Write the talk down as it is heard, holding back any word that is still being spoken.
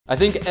I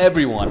think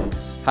everyone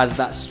has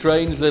that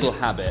strange little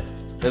habit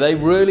that they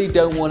really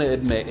don't want to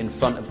admit in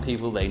front of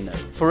people they know.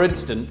 For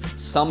instance,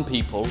 some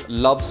people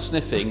love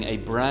sniffing a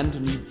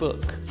brand new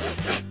book.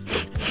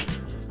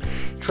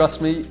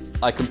 Trust me,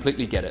 I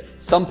completely get it.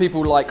 Some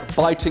people like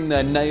biting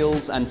their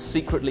nails and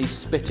secretly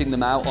spitting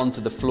them out onto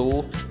the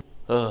floor.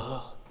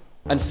 Ugh.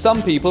 And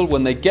some people,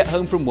 when they get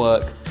home from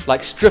work,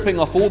 like stripping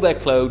off all their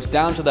clothes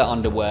down to their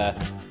underwear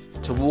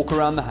to walk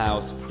around the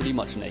house pretty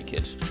much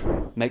naked.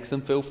 Makes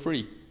them feel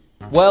free.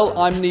 Well,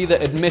 I'm neither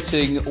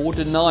admitting or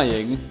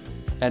denying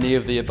any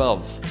of the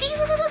above.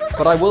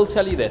 But I will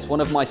tell you this,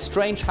 one of my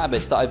strange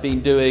habits that I've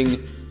been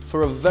doing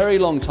for a very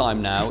long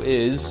time now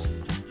is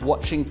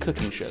watching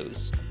cooking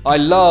shows. I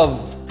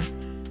love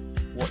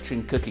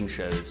watching cooking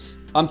shows.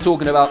 I'm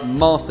talking about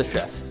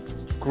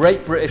MasterChef,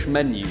 Great British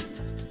Menu,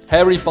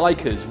 Hairy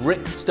Bikers,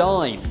 Rick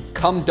Stein,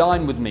 Come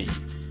Dine With Me.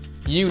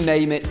 You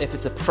name it, if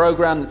it's a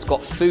program that's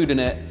got food in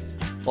it,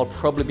 I'll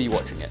probably be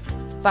watching it.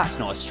 That's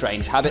not a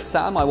strange habit,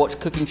 Sam. I watch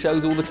cooking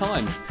shows all the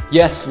time.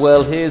 Yes,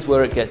 well, here's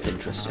where it gets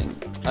interesting.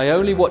 I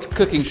only watch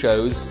cooking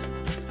shows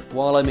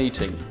while I'm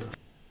eating.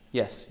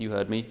 Yes, you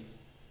heard me.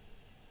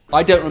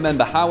 I don't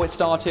remember how it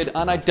started,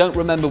 and I don't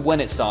remember when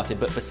it started,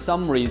 but for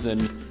some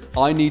reason,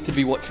 I need to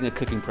be watching a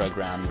cooking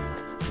program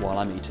while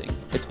I'm eating.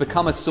 It's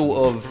become a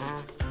sort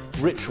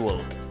of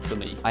ritual for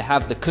me. I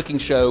have the cooking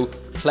show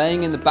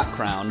playing in the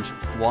background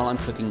while I'm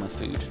cooking my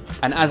food.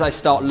 And as I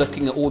start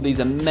looking at all these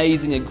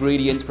amazing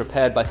ingredients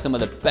prepared by some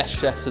of the best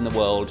chefs in the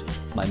world,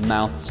 my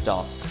mouth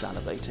starts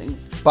salivating.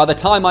 By the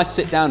time I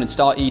sit down and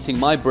start eating,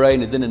 my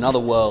brain is in another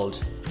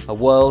world, a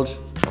world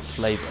of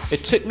flavor.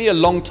 It took me a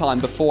long time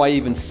before I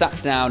even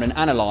sat down and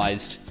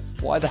analyzed,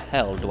 why the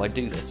hell do I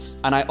do this?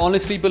 And I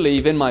honestly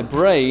believe in my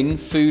brain,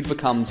 food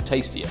becomes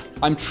tastier.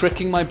 I'm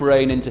tricking my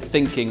brain into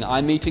thinking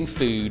I'm eating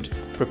food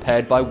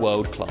prepared by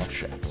world-class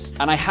chefs.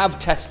 And I have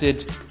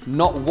tested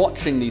not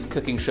watching these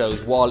cooking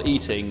shows while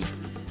eating,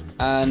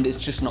 and it's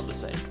just not the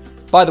same.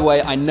 By the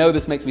way, I know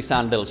this makes me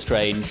sound a little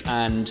strange,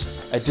 and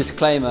a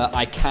disclaimer,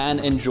 I can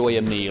enjoy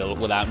a meal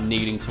without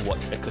needing to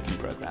watch a cooking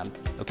program,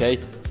 okay?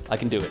 I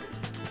can do it.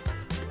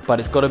 But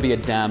it's gotta be a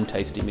damn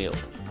tasty meal.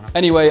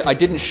 Anyway, I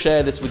didn't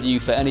share this with you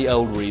for any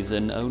old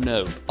reason, oh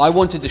no. I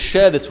wanted to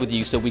share this with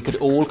you so we could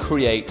all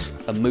create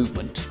a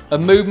movement. A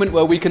movement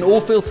where we can all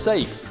feel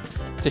safe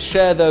to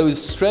share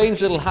those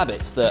strange little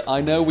habits that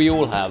I know we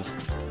all have,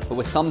 but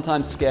we're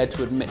sometimes scared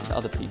to admit to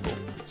other people.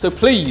 So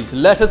please,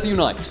 let us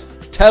unite.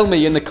 Tell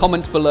me in the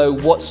comments below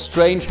what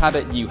strange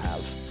habit you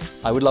have.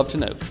 I would love to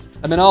know.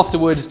 And then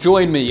afterwards,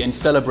 join me in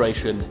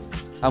celebration,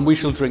 and we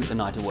shall drink the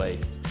night away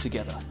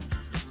together.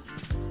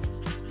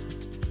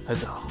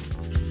 Huzzah.